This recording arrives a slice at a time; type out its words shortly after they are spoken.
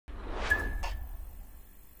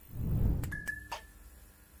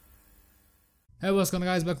Hey, what's going on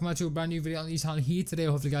guys, welcome back to a brand new video on the channel here today.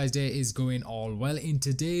 Hopefully guys day is going all well. In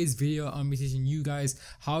today's video I'm be teaching you guys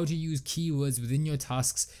how to use keywords within your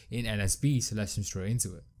tasks in NSB, so let's jump straight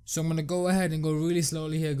into it. So I'm going to go ahead and go really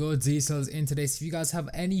slowly here, go details into this. If you guys have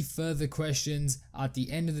any further questions at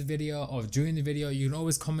the end of the video or during the video, you can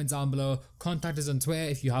always comment down below. Contact us on Twitter.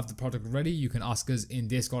 If you have the product ready, you can ask us in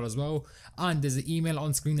Discord as well. And there's an email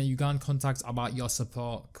on screen that you can contact about your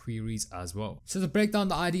support queries as well. So to break down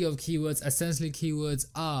the idea of keywords, essentially keywords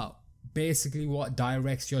are basically what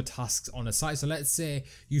directs your tasks on a site. So let's say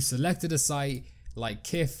you selected a site like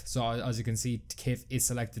KIF. So as you can see, KIF is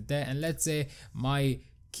selected there. And let's say my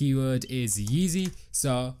keyword is Yeezy,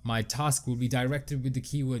 so my task will be directed with the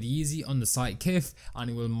keyword Yeezy on the site KIF, and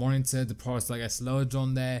it will monitor the products that gets loaded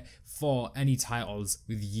on there for any titles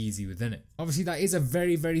with Yeezy within it. Obviously that is a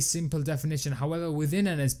very simple definition. However, within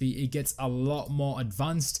NSB it gets a lot more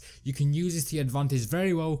advanced. You can use this to your advantage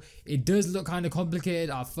very well. It does look kind of complicated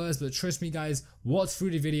at first, but trust me guys, watch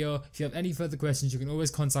through the video. If you have any further questions, you can always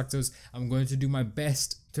contact us. I'm going to do my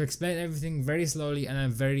best to explain everything very slowly and in a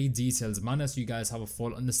very detailed manner so you guys have a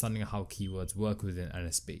full understanding of how keywords work within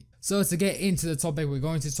NSB. So to get into the topic, we're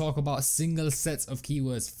going to talk about single sets of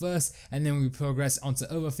keywords first, and then we progress onto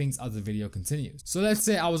other things as the video continues. So let's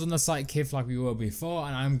say I was on the site KIF like we were before,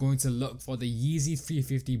 and I'm going to look for the Yeezy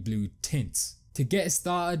 350 blue tints. To get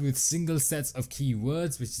started with single sets of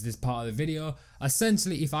keywords, which is this part of the video,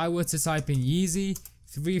 essentially if I were to type in Yeezy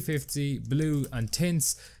 350 blue and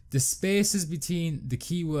tints, the spaces between the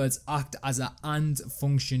keywords act as an AND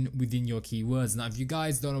function within your keywords. Now if you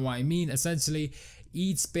guys don't know what I mean, essentially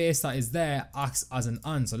each space that is there acts as an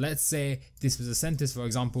AND. So let's say this was a sentence, for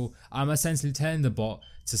example, I'm essentially telling the bot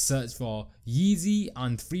to search for Yeezy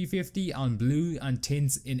and 350 and blue and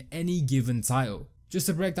tints in any given title. Just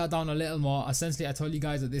to break that down a little more, essentially I told you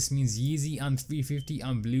guys that this means Yeezy and 350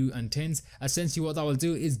 and blue and tints. Essentially what that will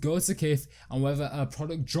do is go to KIF, and whether a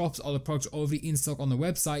product drops or the product already in stock on the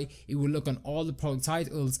website, it will look on all the product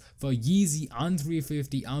titles for Yeezy and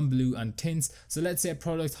 350 and blue and tints. So let's say a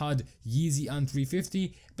product had Yeezy and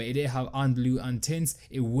 350 but it didn't have and blue and tints,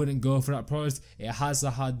 it wouldn't go for that product. It has to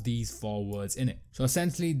have these 4 words in it. So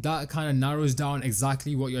essentially that kind of narrows down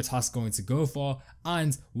exactly what your task is going to go for.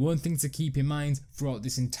 And one thing to keep in mind throughout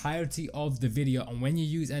this entirety of the video, and when you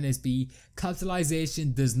use NSB,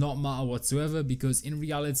 capitalization does not matter whatsoever, because in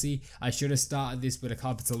reality I should have started this with a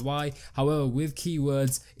capital Y. However, with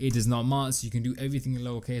keywords it does not matter, so you can do everything in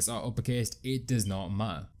lowercase or uppercase, it does not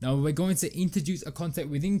matter. Now we're going to introduce a concept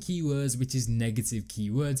within keywords which is negative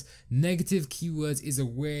keywords. Negative keywords is a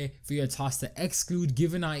way for your task to exclude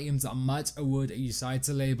given items that match a word that you decide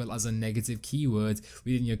to label as a negative keyword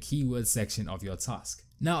within your keyword section of your task.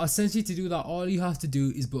 Now essentially to do that, all you have to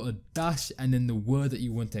do is put a dash and then the word that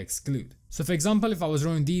you want to exclude. So for example, if I was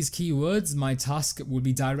running these keywords, my task would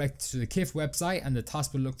be directed to the KIF website, and the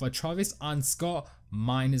task would look for Travis and Scott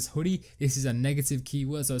minus hoodie. This is a negative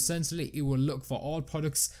keyword, so essentially it will look for all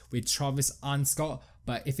products with Travis and Scott.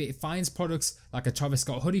 But if it finds products like a Travis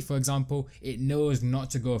Scott hoodie, for example, it knows not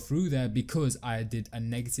to go through there because I did a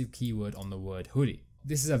negative keyword on the word hoodie.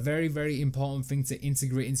 This is a very important thing to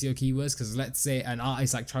integrate into your keywords, because let's say an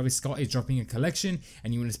artist like Travis Scott is dropping a collection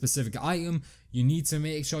and you want a specific item, you need to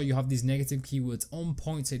make sure you have these negative keywords on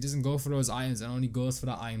point so it doesn't go for those items and only goes for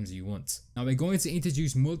the items you want. Now we're going to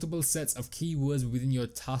introduce multiple sets of keywords within your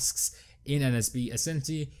tasks in NSB.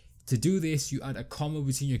 Essentially, to do this, you add a comma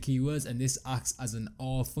between your keywords, and this acts as an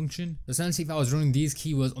OR function. Essentially, if I was running these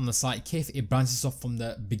keywords on the site KIF, it branches off from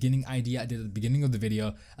the beginning idea I did at the beginning of the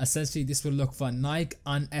video. Essentially, this will look for Nike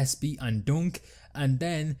and SB and Dunk, and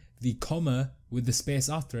then the comma with the space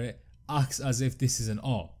after it acts as if this is an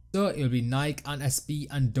OR. So it will be Nike and SB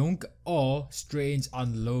and Dunk, or Strange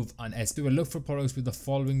and Love and SB. We'll look for products with the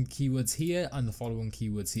following keywords here and the following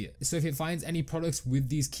keywords here. So if it finds any products with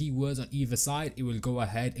these keywords on either side, it will go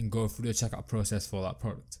ahead and go through the checkout process for that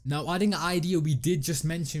product. Now adding an idea we did just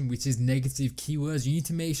mention, which is negative keywords, you need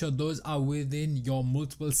to make sure those are within your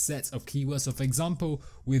multiple sets of keywords. So for example,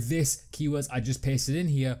 with this keywords I just pasted in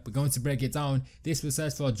here, we're going to break it down. This will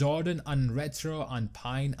search for Jordan and retro and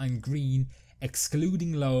pine and green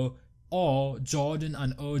excluding low, or Jordan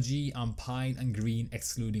and OG and pine and green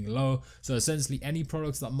excluding low. So essentially any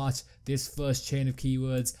products that match this first chain of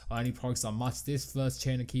keywords, or any products that match this first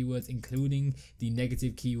chain of keywords including the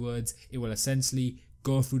negative keywords, it will essentially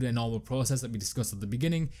go through the normal process that we discussed at the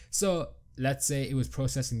beginning. So let's say it was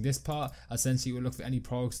processing this part, essentially we'll look for any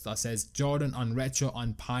products that says Jordan and retro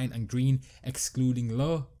and pine and green excluding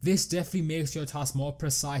low. This definitely makes your task more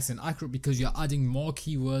precise and accurate because you're adding more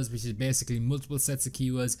keywords, which is basically multiple sets of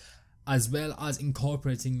keywords as well as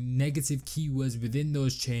incorporating negative keywords within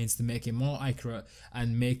those chains to make it more accurate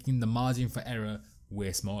and making the margin for error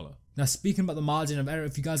way smaller. Now, speaking about the margin of error,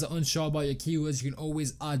 if you guys are unsure about your keywords, you can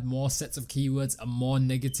always add more sets of keywords and more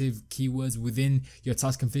negative keywords within your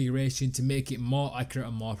task configuration to make it more accurate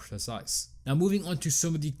and more precise. Now, moving on to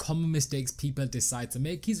some of the common mistakes people decide to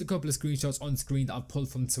make. Here's a couple of screenshots on screen that I've pulled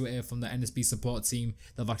from Twitter from the NSB support team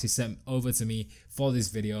that have actually sent over to me for this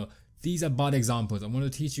video. These are bad examples. I'm going to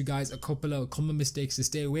teach you guys a couple of common mistakes to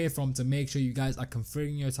stay away from to make sure you guys are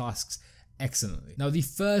configuring your tasks excellently. Now, the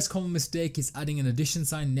first common mistake is adding an addition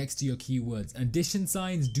sign next to your keywords. Addition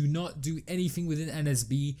signs do not do anything within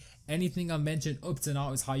NSB. Anything I've mentioned up to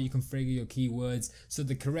now is how you configure your keywords. So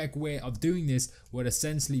the correct way of doing this would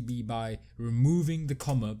essentially be by removing the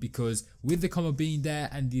comma, because with the comma being there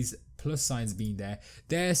and these plus signs being there,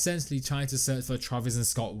 they're essentially trying to search for Travis and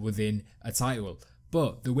Scott within a title.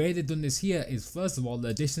 But the way they've done this here is, first of all, the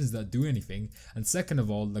additions don't do anything, and second of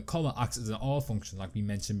all, the comma acts as an OR function like we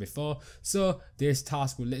mentioned before, so this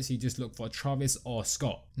task will literally just look for Travis or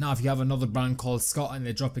Scott. Now, if you have another brand called Scott and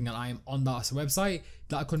they're dropping an item on that website,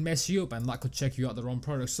 that could mess you up and that could check you out the wrong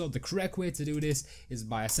product. So the correct way to do this is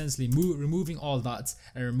by essentially removing all that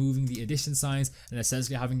and removing the addition signs and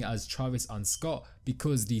essentially having it as Travis and Scott,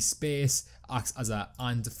 because the space acts as an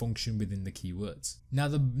AND function within the keywords. Now,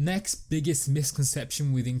 the next biggest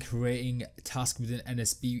misconception within creating a task within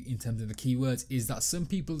NSB in terms of the keywords is that some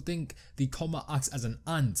people think the comma acts as an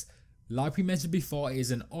AND. Like we mentioned before, it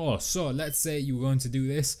is an OR. So let's say you're going to do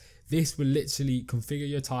this. This will literally configure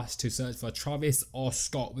your task to search for Travis or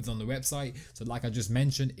Scott within the website. So like I just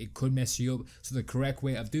mentioned, it could mess you up. So the correct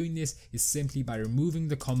way of doing this is simply by removing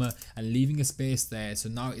the comma and leaving a space there. So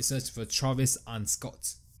now it searches for Travis and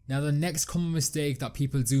Scott. Now, the next common mistake that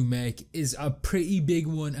people do make is a pretty big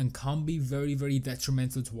one and can be very, very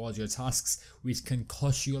detrimental towards your tasks, which can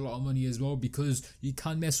cost you a lot of money as well, because you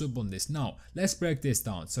can mess up on this. Now, let's break this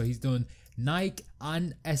down. So he's done Nike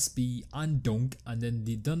and SB and Dunk, and then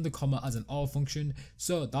they've done the comma as an OR function.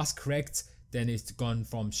 So that's correct. Then it's gone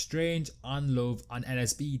from Strange and Love and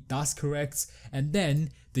NSB, that's correct. And then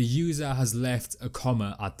the user has left a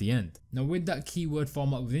comma at the end. Now, with that keyword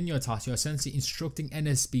format within your task, you're essentially instructing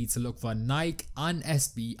NSB to look for Nike and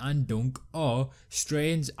SB and Dunk, or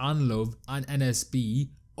Strange and Love and NSB,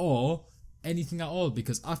 or anything at all,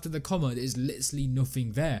 because after the comma there is literally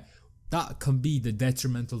nothing there. That can be the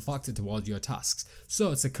detrimental factor towards your tasks.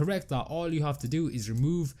 So to correct that, all you have to do is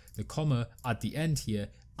remove the comma at the end here,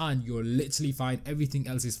 and you're literally fine. Everything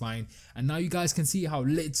else is fine. And now you guys can see how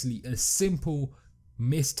literally a simple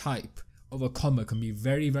mistype of a comma can be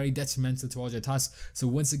very, very detrimental towards your task. So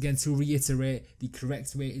once again, to reiterate, the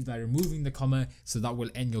correct way is by removing the comma, so that will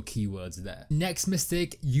end your keywords there. Next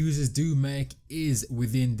mistake users do make is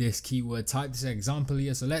within this keyword type. This is an example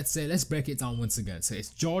here. So let's break it down once again. So it's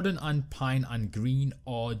Jordan and Pine and Green,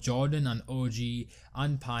 or Jordan and OG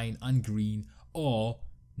and Pine and Green, or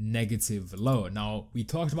negative low. Now, we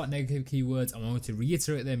talked about negative keywords. I want to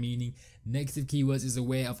reiterate their meaning. Negative keywords is a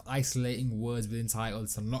way of isolating words within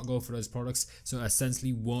titles to not go for those products, so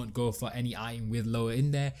essentially won't go for any item with lower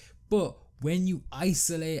in there. But when you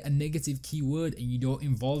isolate a negative keyword and you don't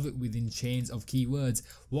involve it within chains of keywords,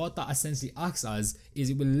 what that essentially acts as is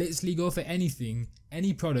it will literally go for anything,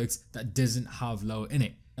 any product that doesn't have low in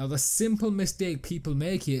it. Now, the simple mistake people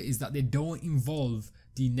make here is that they don't involve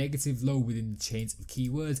the negative low within the chains of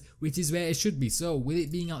keywords, which is where it should be. So with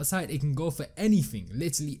it being outside, it can go for anything,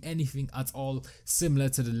 literally anything at all, similar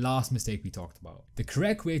to the last mistake we talked about. The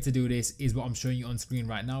correct way to do this is what I'm showing you on screen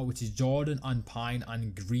right now, which is Jordan and Pine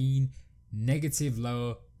and Green, negative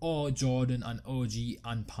low, or Jordan and OG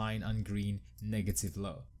and Pine and Green, negative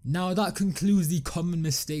low. Now, that concludes the common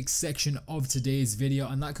mistakes section of today's video,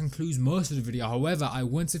 and that concludes most of the video. However, I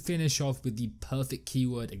want to finish off with the perfect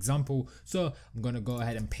keyword example, so I'm going to go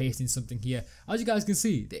ahead and paste in something here. As you guys can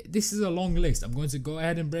see, this is a long list. I'm going to go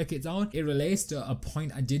ahead and break it down. It relates to a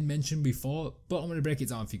point I did mention before, but I'm going to break it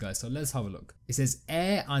down for you guys, so let's have a look. It says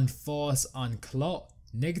air and force and clot,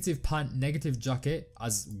 negative pant, negative jacket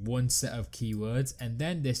as one set of keywords, and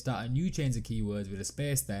then they start a new chain of keywords with a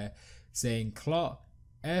space there saying clot,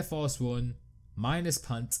 Air Force One, minus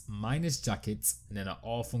pants, minus jackets, and then an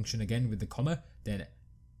OR function again with the comma, then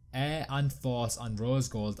air and force and rose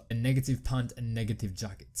gold, and negative pant and negative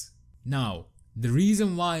jackets. Now, the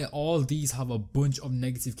reason why all these have a bunch of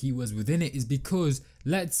negative keywords within it is because,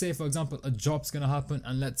 let's say for example a drop's gonna happen,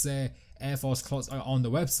 and let's say Air Force clots are on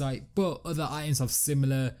the website, but other items have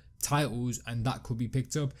similar titles, and that could be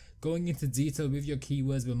picked up. Going into detail with your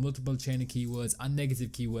keywords, with multiple chain of keywords and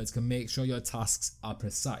negative keywords, can make sure your tasks are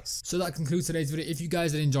precise. So that concludes today's video. If you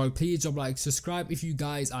guys did enjoy, please drop a like, subscribe if you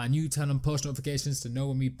guys are new, turn on post notifications to know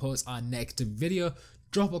when we post our next video.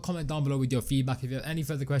 Drop a comment down below with your feedback. If you have any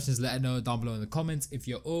further questions, let us know down below in the comments. If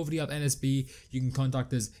you're already up NSB, you can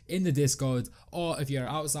contact us in the Discord, or if you're an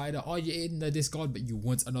outsider or you're in the Discord but you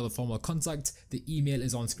want another form of contact, the email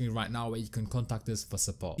is on screen right now where you can contact us for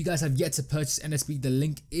support. If you guys have yet to purchase NSB, the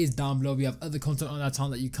link is down below. We have other content on our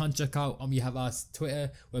channel that you can check out, and we have our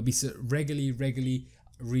Twitter where we regularly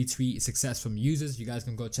retweet success from users. You guys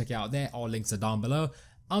can go check it out there. All links are down below.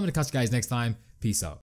 I'm gonna catch you guys next time. Peace out.